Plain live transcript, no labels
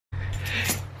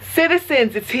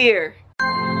Citizens, it's here.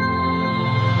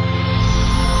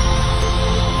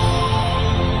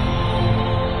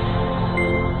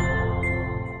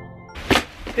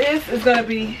 This is gonna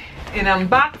be an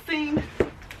unboxing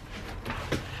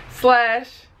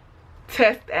 /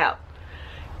 test out.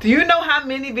 Do you know how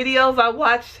many videos I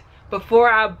watched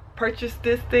before I purchased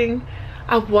this thing?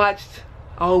 I watched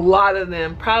a lot of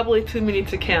them, probably too many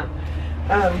to count.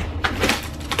 Let's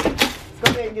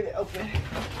go ahead and get it open.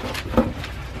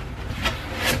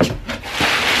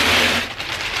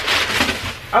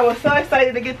 I was so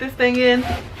excited to get this thing in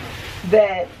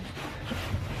that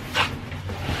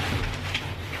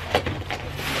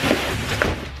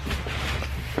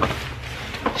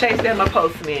chased down my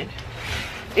postman.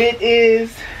 It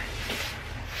is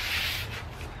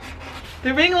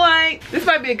the ring light. This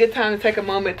might be a good time to take a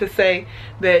moment to say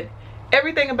that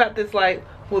everything about this light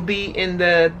will be in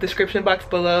the description box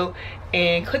below,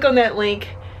 and click on that link.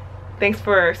 Thanks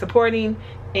for supporting,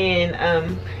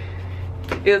 and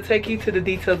it'll take you to the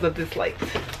details of this light.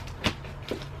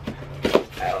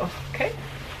 Oh, okay.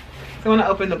 So I want to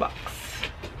open the box.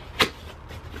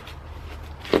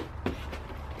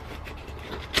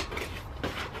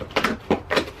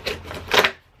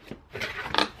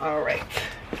 All right.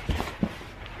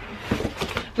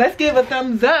 Let's give a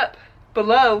thumbs up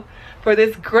below for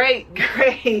this great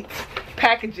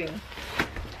packaging.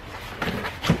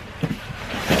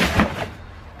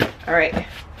 All right.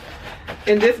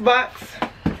 In this box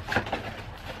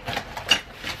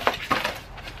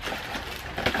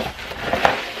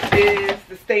is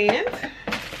the stand.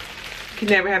 You can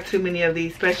never have too many of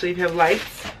these, especially if you have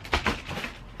lights.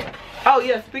 Oh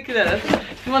yeah, speaking of,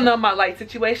 if you want to know my light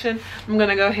situation, I'm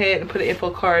gonna go ahead and put an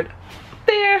info card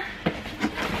there.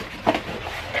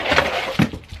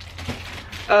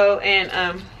 Oh, and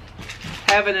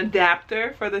have an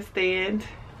adapter for the stand.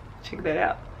 Check that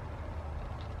out.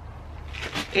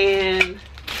 And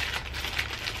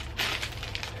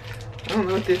I don't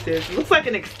know what this is. It looks like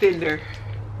an extender.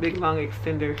 Big long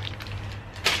extender.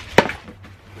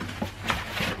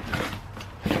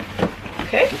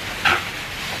 Okay.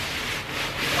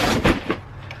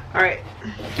 All right.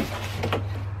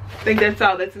 I think that's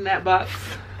all that's in that box.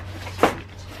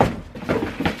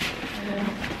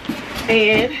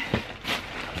 And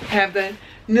I have the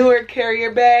Neewer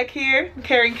carrier bag here,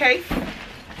 carrying case.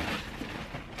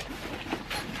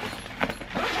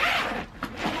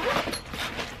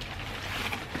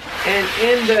 And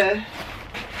in the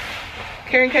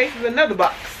carrying case is another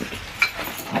box.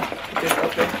 Get this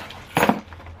open.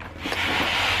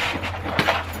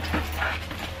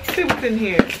 See what's in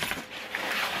here.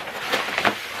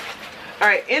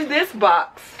 Alright, in this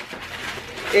box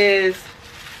is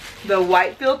the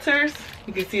white filters.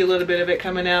 You can see a little bit of it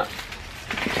coming out.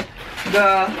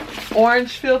 The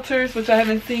orange filters, which I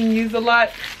haven't seen used a lot.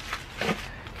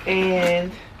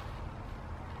 And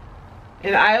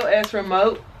an iOS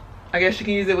remote. I guess you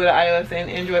can use it with an iOS and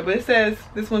Android, but it says,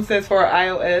 this one says for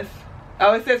iOS.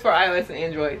 Oh, it says for iOS and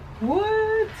Android.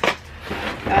 What?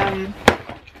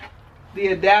 The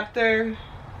adapter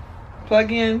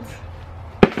plugins,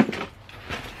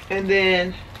 and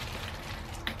then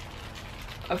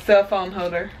a cell phone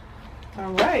holder.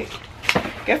 All right,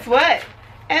 guess what?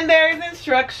 And there's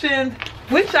instructions,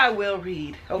 which I will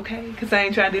read, okay? Because I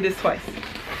ain't trying to do this twice.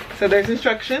 So there's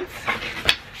instructions,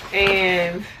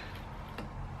 and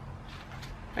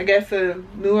I guess a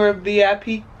Neewer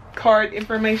VIP card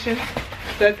information.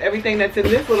 So that's everything that's in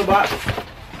this little box.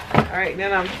 All right,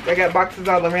 then I got boxes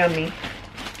all around me.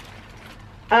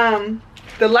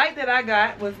 The light that I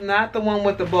got was not the one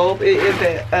with the bulb. It is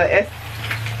a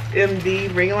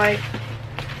SMD ring light,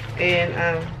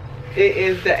 and it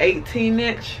is the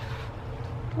 18-inch.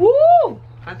 Woo!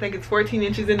 I think it's 14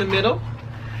 inches in the middle,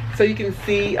 so you can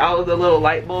see all of the little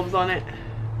light bulbs on it.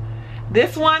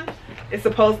 This one is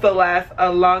supposed to last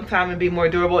a long time and be more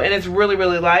durable, and it's really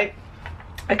light.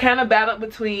 I kind of battled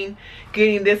between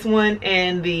getting this one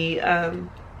and the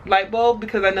light bulb,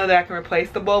 because I know that I can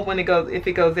replace the bulb when if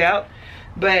it goes out.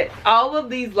 But all of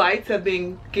these lights have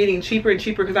been getting cheaper and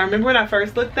cheaper, because I remember when I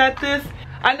first looked at this,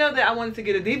 I know that I wanted to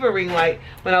get a Dimmable ring light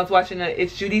when I was watching a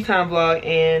It's Judy Time vlog,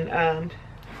 and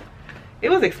it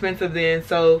was expensive then.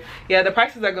 So yeah, the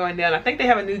prices are going down. I think they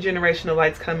have a new generation of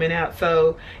lights coming out,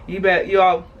 so you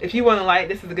all, if you want a light,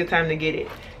 this is a good time to get it.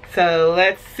 So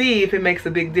let's see if it makes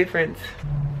a big difference.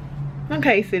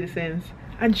 Okay, citizens,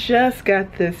 I just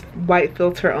got this white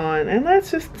filter on, and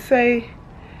let's just say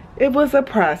it was a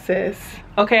process.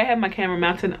 Okay, I have my camera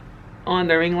mounted on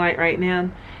the ring light right now,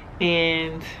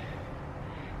 and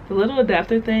the little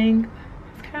adapter thing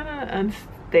is kind of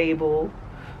unstable,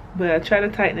 but I try to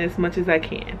tighten it as much as I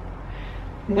can.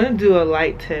 I'm gonna do a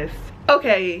light test.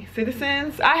 Okay,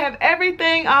 citizens, I have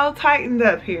everything all tightened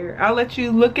up here. I'll let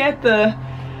you look at the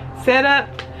setup.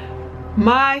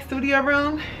 My studio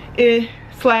room is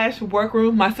slash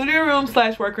workroom. My studio room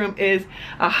slash workroom is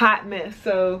a hot mess,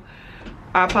 so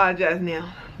I apologize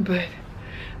now, but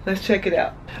let's check it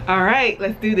out. All right,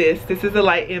 let's do this. This is the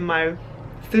light in my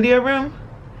studio room.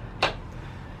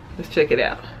 Let's check it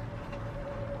out.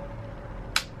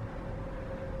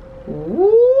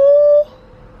 Ooh.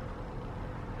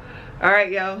 All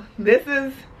right, y'all, this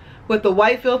is with the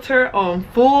white filter on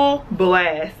full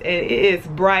blast, and it is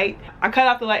bright. I cut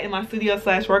off the light in my studio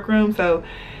slash workroom, so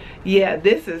yeah,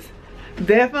 this is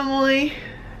definitely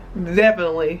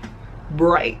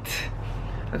bright.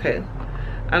 Okay,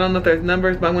 I don't know if there's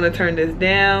numbers, but I'm gonna turn this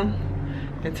down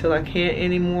until I can't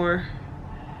anymore.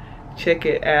 Check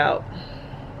it out.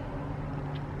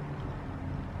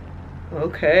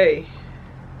 Okay,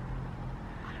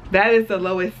 that is the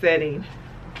lowest setting.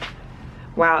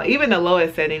 Wow, even the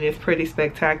lowest setting is pretty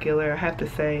spectacular, I have to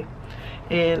say.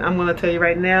 And I'm gonna tell you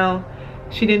right now,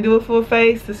 she didn't do a full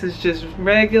face. This is just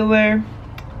regular.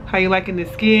 How you liking the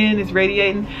skin? It's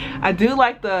radiating. I do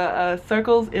like the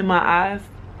circles in my eyes.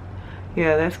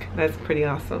 Yeah, that's pretty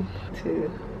awesome. 2,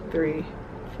 3,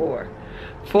 4.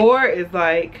 4 is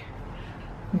like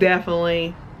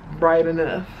definitely bright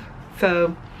enough.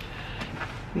 So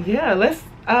yeah, let's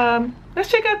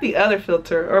check out the other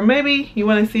filter, or maybe you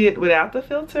want to see it without the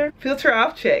filter. Filter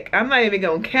off check. I'm not even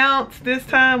gonna count this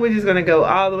time. We're just gonna go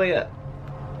all the way up.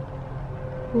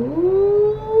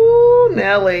 Ooh,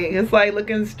 Nelly, it's like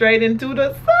looking straight into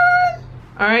the sun.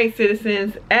 All right,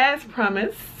 citizens, as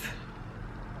promised,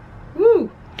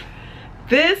 woo,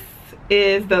 this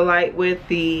is the light with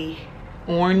the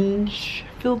orange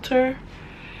filter.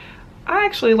 I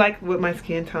actually like what my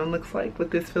skin tone looks like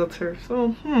with this filter,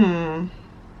 so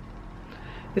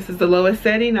this is the lowest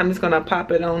setting. I'm just gonna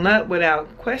pop it on up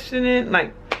without questioning.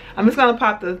 Like, I'm just gonna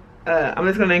pop the I'm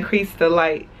just gonna increase the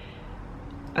light.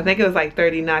 I think it was like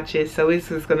 30 notches, so we're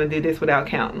just gonna do this without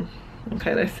counting.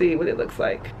 Okay, let's see what it looks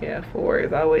like. Yeah, 4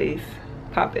 is always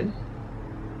popping.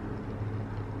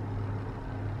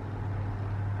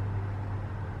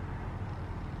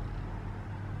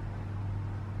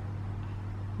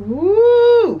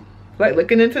 Woo! Like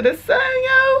looking into the sun,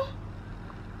 yo.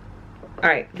 All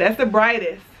right, that's the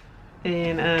brightest,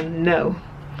 and no,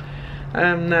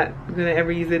 I'm not gonna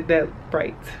ever use it that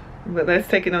bright. But let's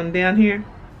take it on down here.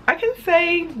 I can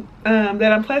say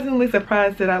that I'm pleasantly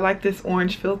surprised that I like this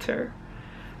orange filter.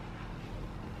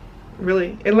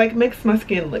 Really, it like makes my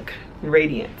skin look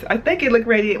radiant. I think it looked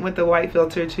radiant with the white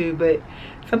filter too, but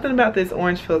something about this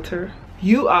orange filter.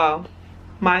 You all,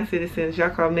 my citizens, y'all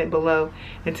comment below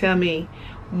and tell me,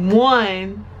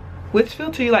 one, which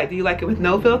filter you like. Do you like it with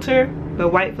no filter, the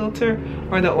white filter,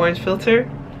 or the orange filter?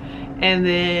 And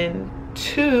then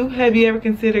 2, have you ever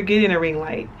considered getting a ring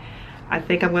light? I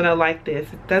think I'm gonna like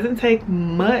this. It doesn't take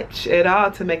much at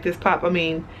all to make this pop. I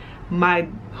mean, my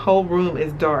whole room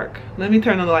is dark. Let me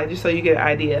turn on the light just so you get an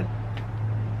idea.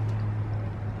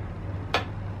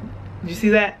 Did you see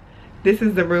that? This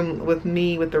is the room with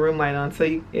me with the room light on,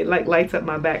 so it like lights up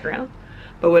my background.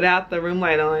 But without the room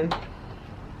light on,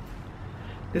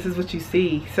 this is what you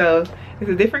see. So it's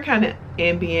a different kind of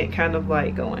ambient kind of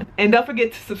light going. And don't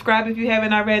forget to subscribe if you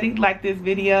haven't already. Like this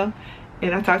video,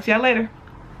 and I'll talk to y'all later.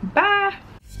 Bye.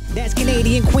 That's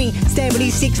Canadian Queen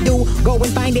 76 dude. Go and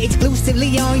find it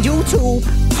exclusively on YouTube.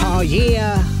 Oh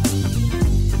yeah.